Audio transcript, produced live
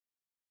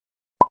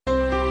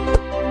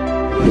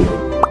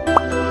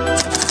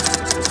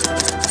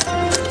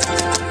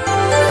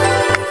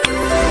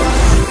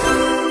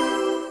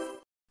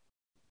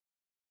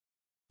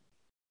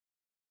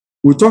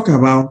We talk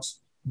about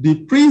the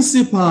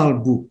principal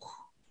book.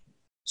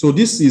 So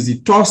this is the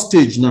third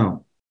stage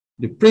now,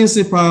 the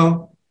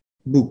principal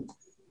book.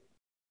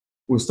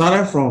 We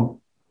started from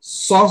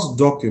source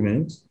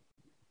document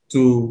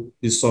to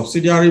the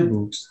subsidiary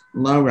books.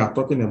 Now we are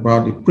talking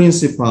about the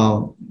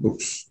principal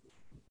books.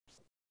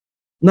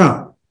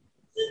 Now,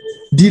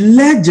 the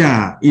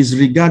ledger is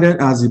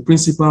regarded as the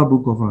principal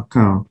book of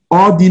account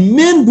or the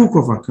main book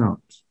of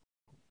account.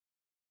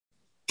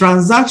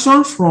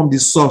 Transactions from the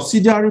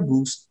subsidiary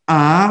books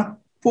are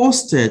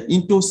posted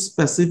into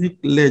specific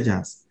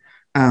ledgers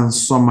and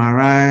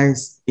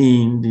summarized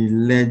in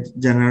the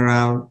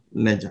general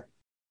ledger.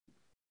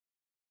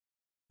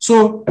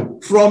 So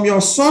from your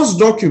source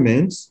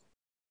documents,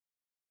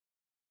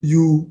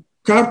 you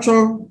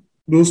capture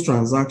those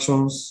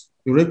transactions,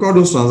 you record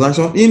those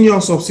transactions in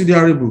your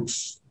subsidiary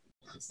books.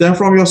 Then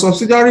from your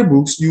subsidiary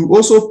books, you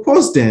also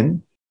post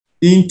them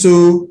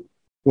into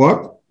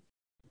what?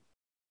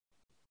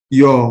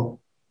 Your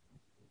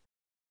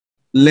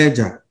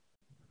ledger.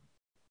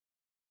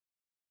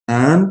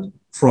 And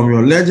from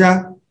your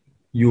ledger,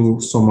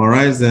 you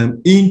summarize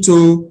them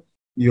into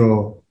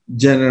your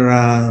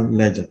general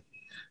ledger.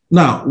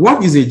 Now,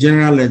 what is a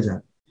general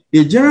ledger?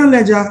 A general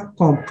ledger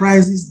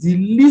comprises the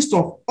list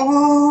of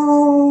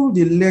all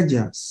the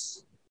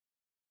ledgers,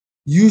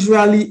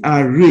 usually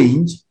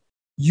arranged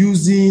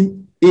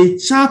using a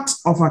chart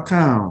of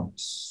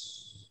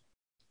accounts.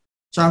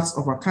 Charts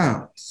of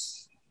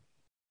accounts.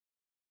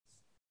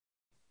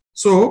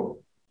 So,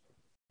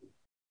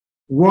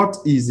 what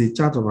is a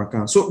chart of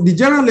accounts? So, the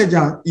general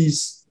ledger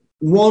is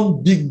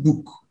one big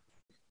book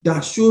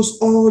that shows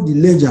all the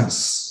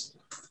ledgers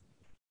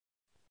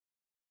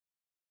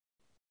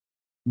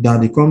that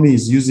the company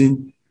is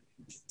using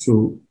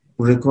to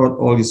record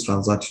all its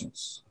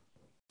transactions.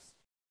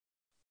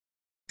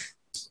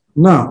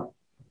 Now,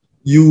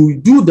 you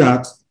do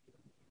that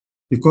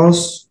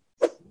because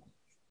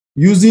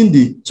using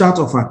the chart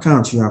of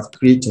account you have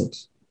created.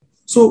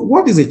 So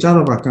what is a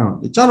chart of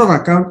account? The chart of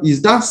account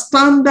is that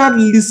standard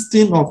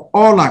listing of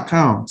all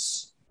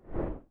accounts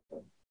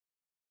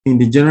in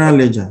the general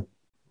ledger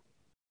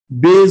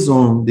based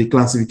on the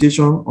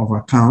classification of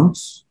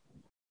accounts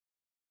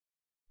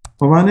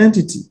of an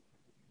entity.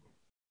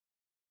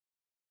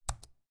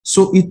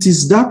 So it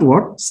is that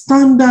what?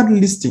 Standard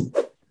listing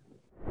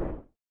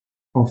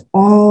of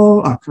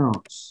all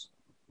accounts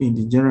in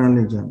the general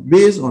ledger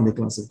based on the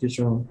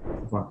classification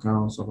of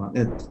accounts of an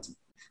entity.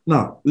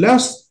 Now,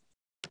 let's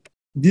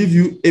give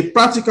you a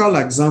practical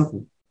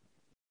example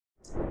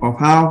of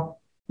how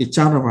a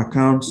chart of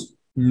accounts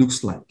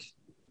looks like.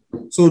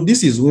 So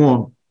this is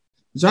one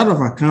chart of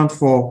account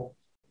for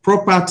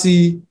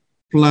property,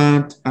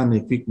 plant, and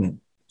equipment.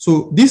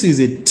 So this is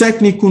a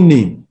technical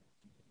name,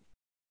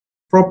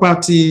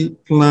 property,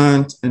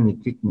 plant, and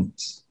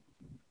equipment,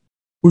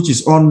 which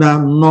is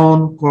under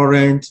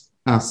non-current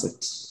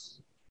assets.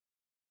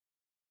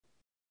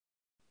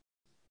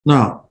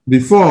 Now,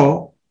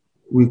 before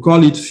we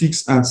call it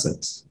fixed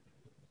assets,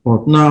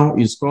 but now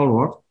it's called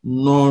what?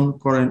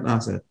 Non-current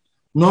asset.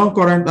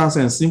 Non-current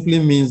asset simply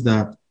means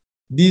that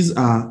these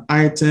are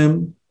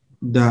items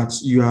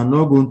that you are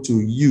not going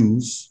to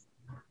use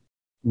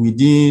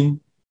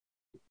within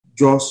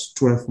just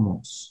 12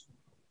 months.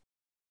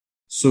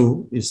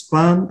 So it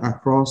spans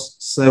across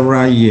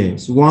several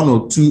years, 1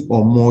 or 2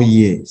 or more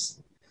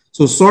years.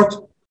 So such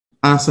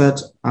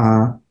assets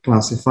are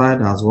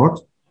classified as what?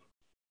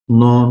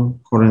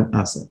 Non-current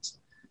assets.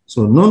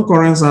 So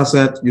non-current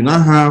assets, you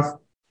now have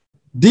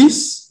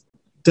this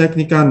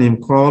technical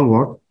name called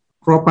what?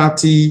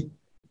 Property,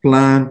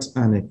 plant,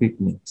 and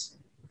equipment.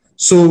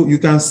 So you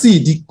can see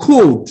the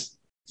code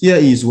here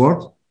is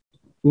what?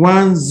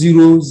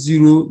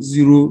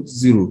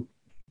 10000.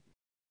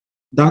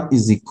 That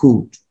is the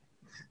code.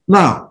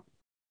 Now,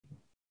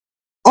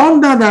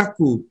 under that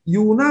code,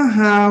 you will now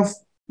have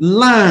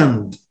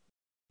land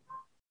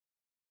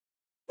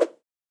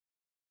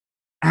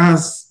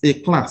as a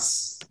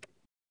class.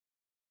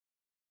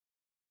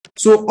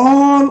 So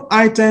all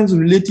items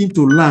relating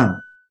to land,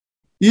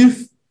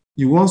 if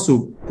you want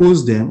to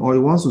post them or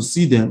you want to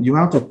see them, you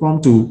have to come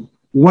to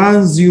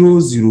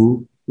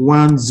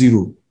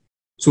 10010.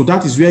 So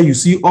that is where you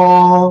see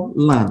all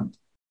land.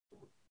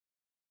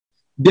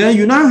 Then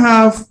you now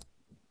have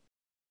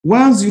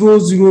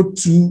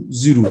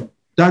 10020.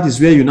 That is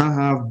where you now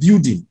have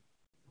building.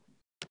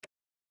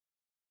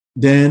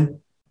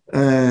 Then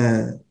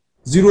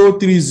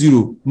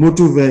 030,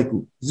 motor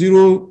vehicle.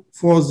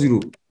 040,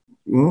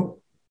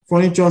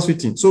 furniture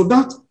fitting. So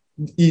that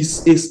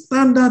is a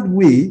standard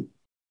way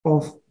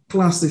of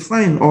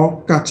classifying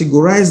or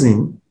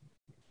categorizing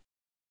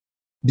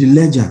the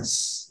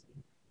ledgers.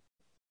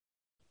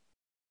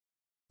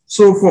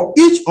 So for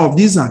each of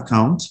these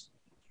accounts,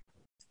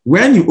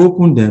 when you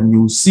open them,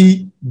 you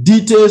see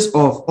details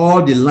of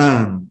all the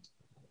land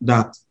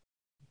that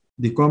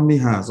the company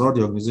has or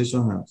the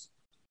organization has.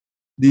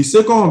 The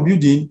second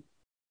building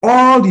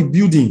all the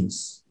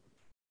buildings.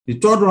 The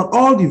third one,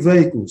 all the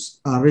vehicles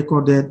are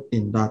recorded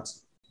in that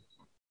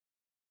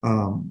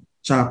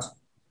chart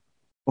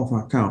of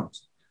account.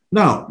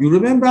 Now, you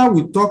remember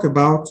we talked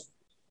about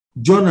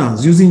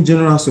journals using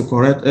journals to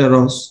correct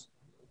errors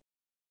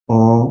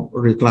or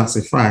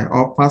reclassify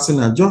or passing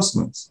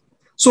adjustments.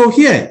 So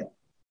here,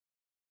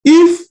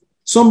 if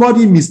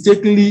somebody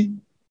mistakenly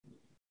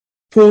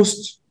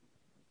posts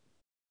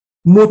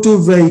motor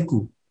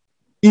vehicle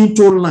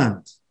into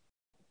land,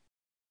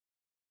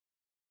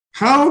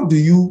 how do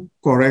you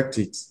correct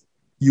it?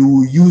 You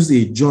will use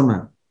a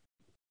journal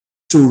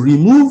to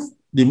remove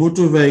the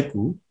motor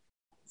vehicle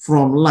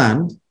from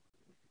land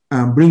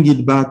and bring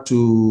it back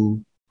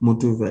to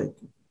motor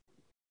vehicle.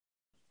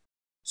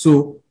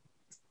 So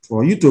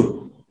for you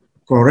to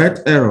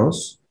correct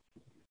errors,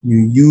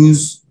 you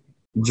use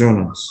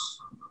journals.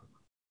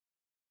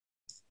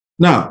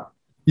 Now,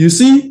 you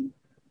see,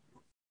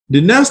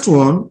 the next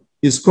one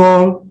is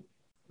called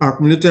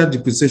accumulated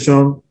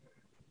depreciation,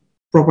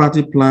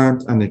 property,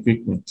 plant, and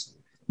equipment.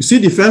 You see,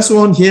 the first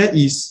one here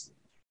is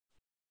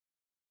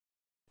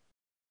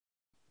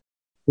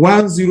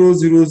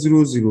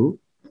 10000.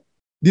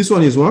 This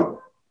one is what?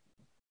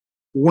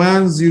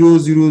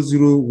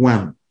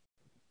 10001.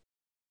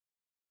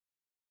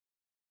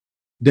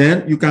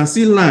 Then you can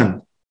see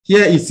land.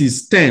 Here it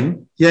is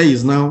 10. Here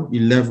is now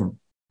 11.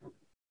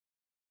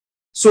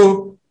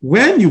 So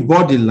when you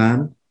bought the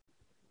land,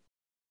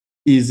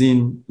 is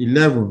in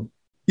 11.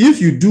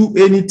 If you do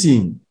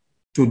anything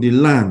to the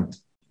land,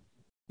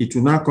 it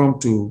will now come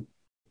to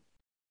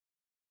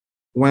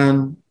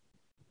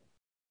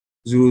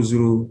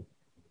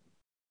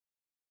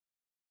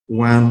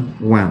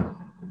 10011.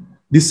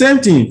 The same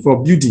thing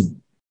for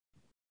building.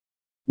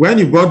 When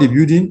you bought the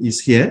building,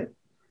 is here.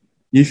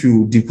 If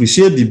you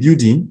depreciate the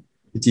building,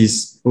 it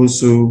is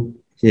also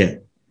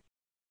here.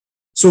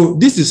 So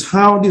this is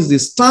the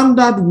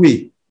standard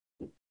way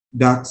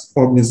that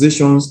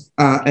organizations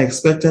are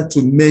expected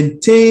to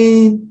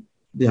maintain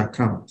the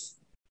accounts.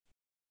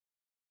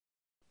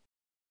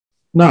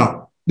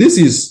 Now, this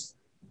is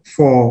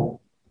for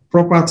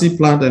property,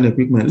 plant, and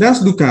equipment.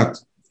 Let's look at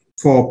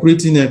for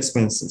operating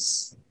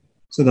expenses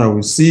so that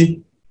we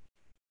see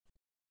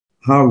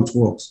how it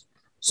works.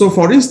 So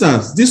for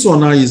instance, this one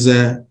now is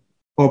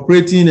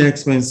operating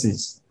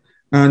expenses.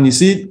 And you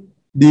see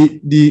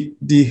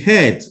the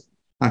head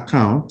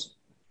account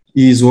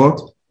is what?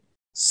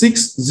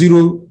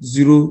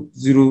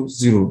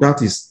 60000.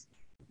 That is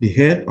the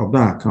head of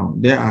that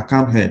account, their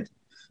account head.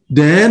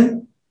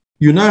 Then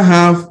you now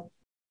have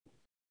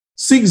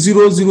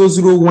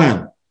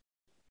 60001.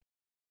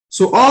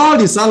 So all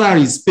the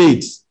salaries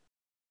paid,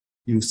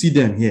 you see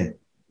them here.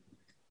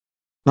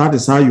 That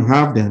is how you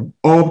have them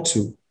up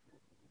to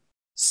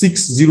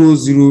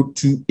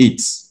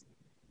 60028.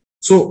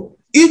 So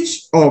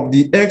each of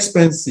the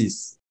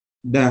expenses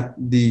that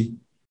the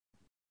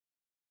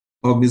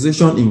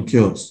organization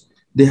incurs,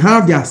 they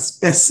have their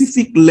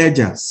specific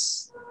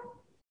ledgers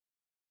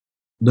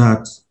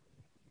that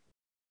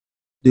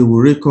they will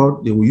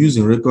record, they will use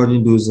in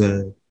recording those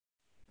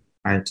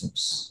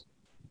items.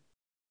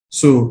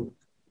 So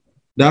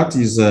that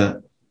is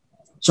a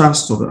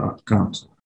charge to the account.